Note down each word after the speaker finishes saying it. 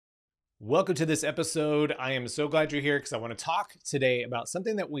Welcome to this episode. I am so glad you're here because I want to talk today about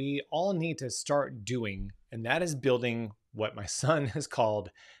something that we all need to start doing, and that is building what my son has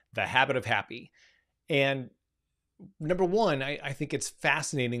called the habit of happy. And number one, I think it's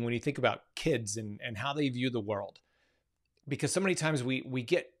fascinating when you think about kids and how they view the world, because so many times we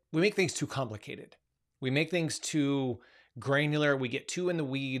make things too complicated. We make things too granular. We get too in the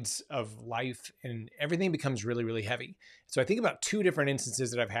weeds of life, and everything becomes really, really heavy. So I think about two different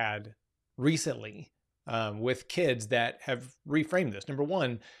instances that I've had recently with kids that have reframed this. Number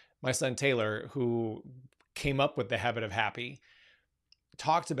one, my son Taylor, who came up with the habit of happy,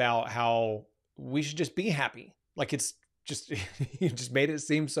 talked about how we should just be happy. Like it's just, you just made it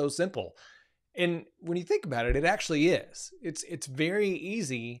seem so simple. And when you think about it, it actually is. It's very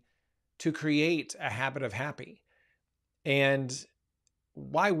easy to create a habit of happy. And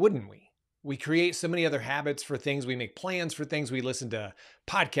why wouldn't we? We create so many other habits for things. We make plans for things. We listen to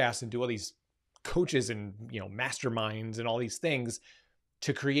podcasts and do all these coaches and, masterminds and all these things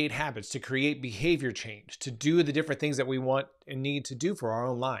to create habits, to create behavior change, to do the different things that we want and need to do for our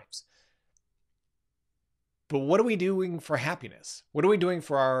own lives. But what are we doing for happiness? What are we doing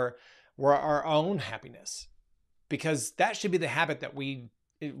for our own happiness? Because that should be the habit that we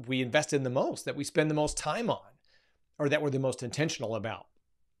invest in the most, that we spend the most time on, or that we're the most intentional about.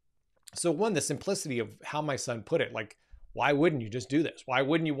 So one, the simplicity of how my son put it, like, why wouldn't you just do this? Why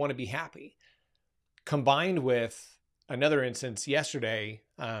wouldn't you want to be happy? Combined with another instance yesterday,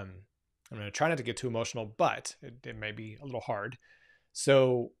 I'm going to try not to get too emotional, but it may be a little hard.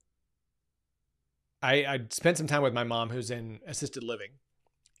 So I spent some time with my mom who's in assisted living.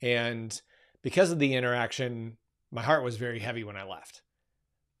 And because of the interaction, my heart was very heavy when I left.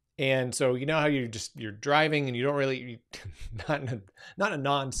 And so, you know how you're driving and you don't really, not in a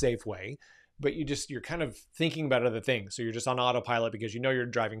non-safe way, but you're kind of thinking about other things. So you're just on autopilot because you're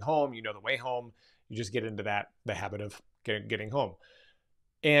driving home, the way home, you just get into the habit of getting home.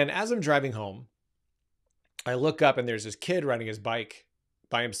 And as I'm driving home, I look up and there's this kid riding his bike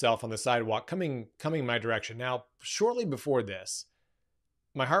by himself on the sidewalk coming my direction. Now, shortly before this,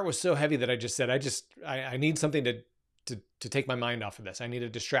 my heart was so heavy that I just said, I need something to take my mind off of this. I need a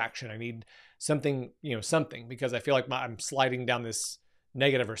distraction. I need something, because I feel like I'm sliding down this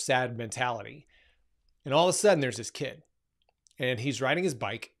negative or sad mentality. And all of a sudden there's this kid and he's riding his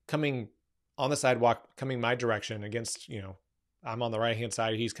bike coming on the sidewalk, coming my direction against, I'm on the right-hand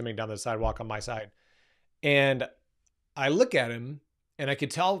side. He's coming down the sidewalk on my side. And I look at him and I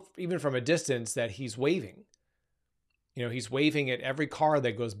could tell even from a distance that he's waving. He's waving at every car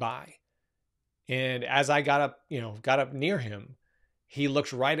that goes by. And as I got up near him, he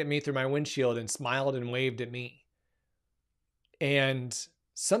looked right at me through my windshield and smiled and waved at me. And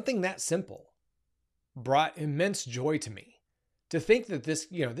something that simple brought immense joy to me, to think that this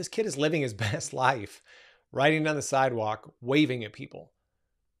kid is living his best life, riding down the sidewalk, waving at people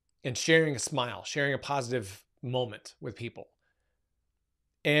and sharing a smile, sharing a positive moment with people.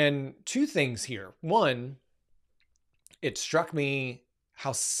 And two things here. One, it struck me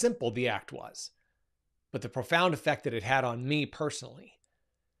how simple the act was, but the profound effect that it had on me personally.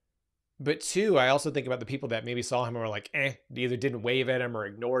 But two, I also think about the people that maybe saw him and were like, they either didn't wave at him or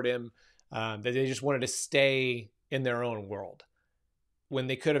ignored him, that they just wanted to stay in their own world when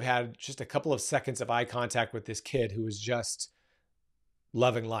they could have had just a couple of seconds of eye contact with this kid who was just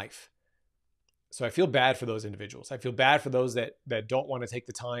loving life. So I feel bad for those individuals. I feel bad for those that don't want to take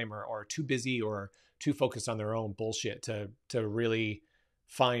the time or are too busy or too focused on their own bullshit to really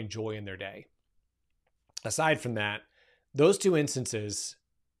find joy in their day. Aside from that, those two instances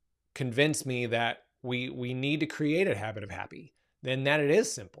convince me that we need to create a habit of happy, then that it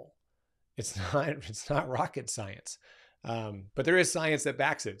is simple. It's not rocket science. But there is science that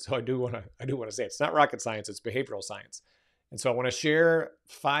backs it. So I do want to say it's not rocket science, it's behavioral science. And so I want to share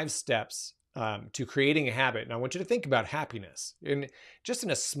 5 steps to creating a habit. And I want you to think about happiness in just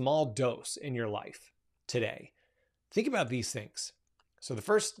in a small dose in your life today. Think about these things. So the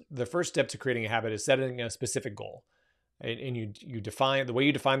first step to creating a habit is setting a specific goal. And you define the way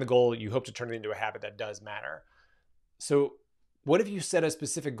you define the goal, you hope to turn it into a habit that does matter. So what if you set a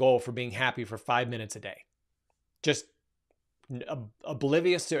specific goal for being happy for 5 minutes a day? Just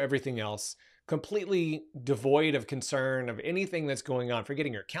oblivious to everything else, completely devoid of concern of anything that's going on,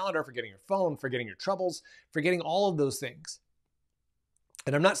 forgetting your calendar, forgetting your phone, forgetting your troubles, forgetting all of those things.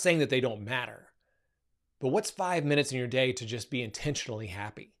 And I'm not saying that they don't matter, but what's 5 minutes in your day to just be intentionally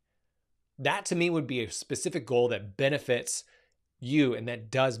happy? That to me would be a specific goal that benefits you and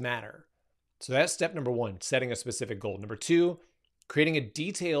that does matter. So that's step number 1, setting a specific goal. Number 2, creating a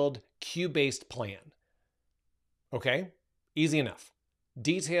detailed cue-based plan. Okay, easy enough.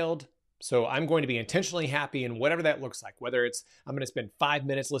 Detailed So I'm going to be intentionally happy in whatever that looks like, whether it's I'm going to spend 5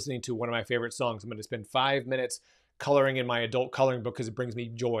 minutes listening to one of my favorite songs. I'm going to spend 5 minutes coloring in my adult coloring book because it brings me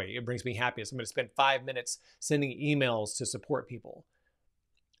joy. It brings me happiness. I'm going to spend 5 minutes sending emails to support people.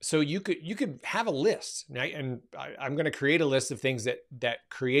 So you could have a list, right? And I'm going to create a list of things that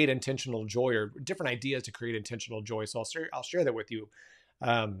create intentional joy, or different ideas to create intentional joy. So I'll share that with you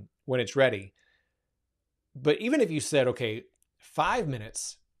when it's ready. But even if you said, okay, 5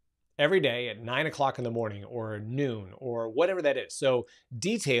 minutes every day at 9 o'clock in the morning or noon or whatever that is. So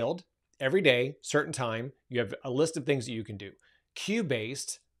detailed every day, certain time, you have a list of things that you can do.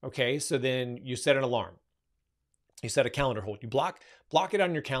 Cue-based, okay, so then you set an alarm. You set a calendar hold. You block it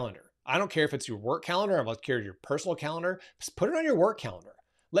on your calendar. I don't care if it's your work calendar, I don't care if it's your personal calendar, just put it on your work calendar.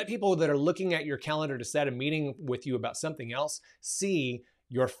 Let people that are looking at your calendar to set a meeting with you about something else see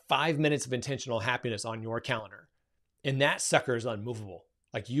your 5 minutes of intentional happiness on your calendar. And that sucker is unmovable.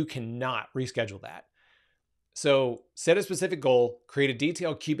 Like, you cannot reschedule that. So set a specific goal, create a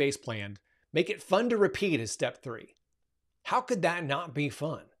detailed cue-based plan, make it fun to repeat is step 3. How could that not be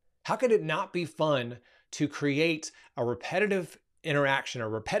fun? How could it not be fun to create a repetitive interaction, a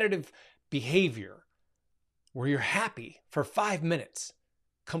repetitive behavior where you're happy for 5 minutes,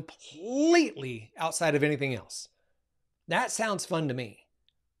 completely outside of anything else? That sounds fun to me.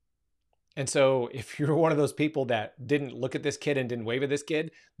 And so if you're one of those people that didn't look at this kid and didn't wave at this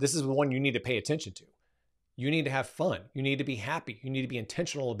kid, this is the one you need to pay attention to. You need to have fun. You need to be happy. You need to be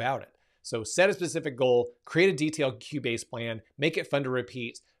intentional about it. So set a specific goal, create a detailed cue-based plan, make it fun to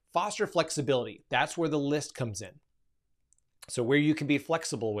repeat, foster flexibility. That's where the list comes in. So where you can be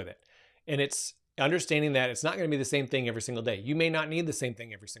flexible with it. And it's understanding that it's not going to be the same thing every single day. You may not need the same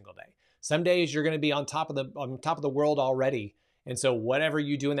thing every single day. Some days you're going to be on top of the world already. And so whatever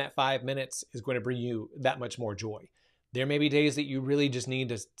you do in that 5 minutes is going to bring you that much more joy. There may be days that you really just need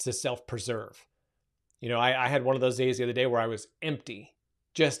to self-preserve. You know, I had one of those days the other day where I was empty.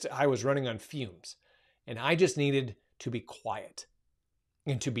 I was running on fumes. And I just needed to be quiet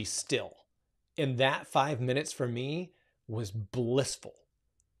and to be still. And that 5 minutes for me was blissful.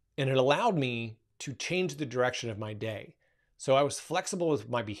 And it allowed me to change the direction of my day. So I was flexible with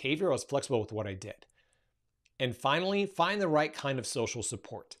my behavior. I was flexible with what I did. And finally, find the right kind of social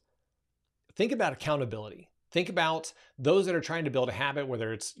support. Think about accountability. Think about those that are trying to build a habit,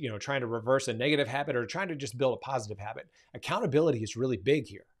 whether it's, trying to reverse a negative habit or trying to just build a positive habit. Accountability is really big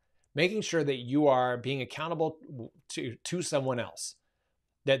here. Making sure that you are being accountable to someone else,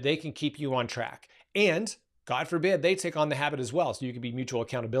 that they can keep you on track. And God forbid they take on the habit as well, so you can be mutual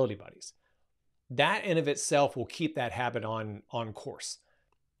accountability buddies. That in of itself will keep that habit on course.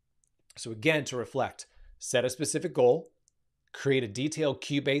 So again, to reflect, set a specific goal, create a detailed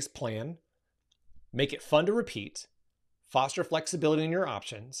cue-based plan, make it fun to repeat, foster flexibility in your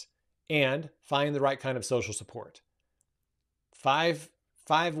options, and find the right kind of social support. Five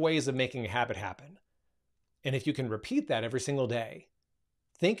ways of making a habit happen. And if you can repeat that every single day,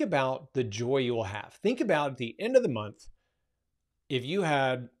 think about the joy you will have. Think about at the end of the month, if you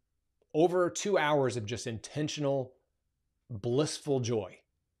had over 2 hours of just intentional, blissful joy.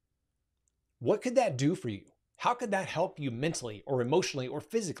 What could that do for you? How could that help you mentally or emotionally or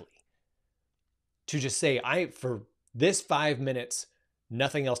physically? To just say, for this 5 minutes,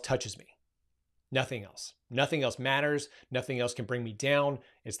 nothing else touches me. Nothing else. Nothing else matters. Nothing else can bring me down.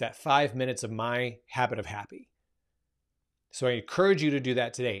 It's that 5 minutes of my habit of happy. So I encourage you to do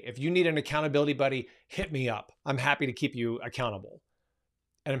that today. If you need an accountability buddy, hit me up. I'm happy to keep you accountable.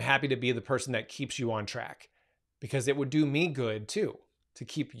 And I'm happy to be the person that keeps you on track, because it would do me good too. To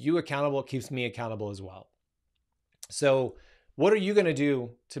keep you accountable, it keeps me accountable as well. So what are you going to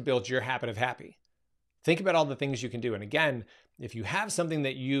do to build your habit of happy? Think about all the things you can do. And again, if you have something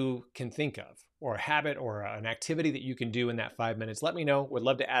that you can think of, or a habit or an activity that you can do in that 5 minutes, let me know. Would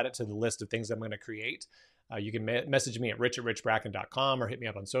love to add it to the list of things I'm going to create. You can message me at rich@richbracken.com or hit me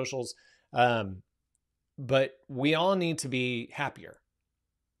up on socials. But we all need to be happier.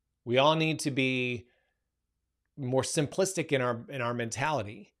 We all need to be more simplistic in our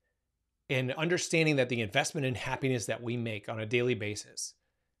mentality, and understanding that the investment in happiness that we make on a daily basis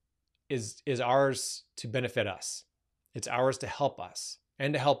is ours to benefit us. It's ours to help us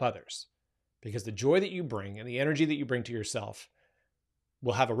and to help others, because the joy that you bring and the energy that you bring to yourself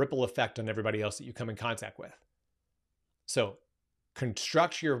will have a ripple effect on everybody else that you come in contact with. So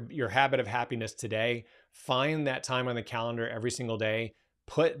construct your habit of happiness today. Find that time on the calendar every single day.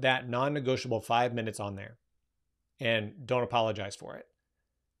 Put that non-negotiable 5 minutes on there, and don't apologize for it.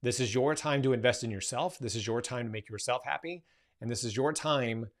 This is your time to invest in yourself. This is your time to make yourself happy. And this is your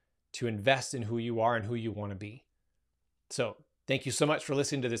time to invest in who you are and who you want to be. So Thank you so much for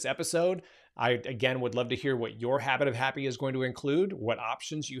listening to this episode. I, again, would love to hear what your habit of happy is going to include, what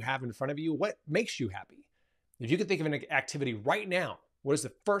options you have in front of you, what makes you happy. If you could think of an activity right now, what is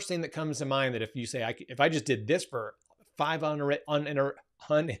the first thing that comes to mind that if you say, if I just did this for 5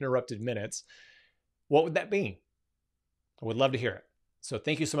 uninterrupted minutes, what would that be? I would love to hear it. So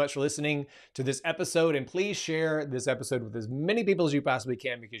thank you so much for listening to this episode, and please share this episode with as many people as you possibly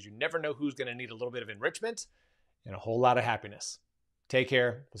can, because you never know who's going to need a little bit of enrichment and a whole lot of happiness. Take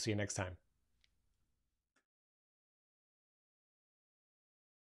care. We'll see you next time.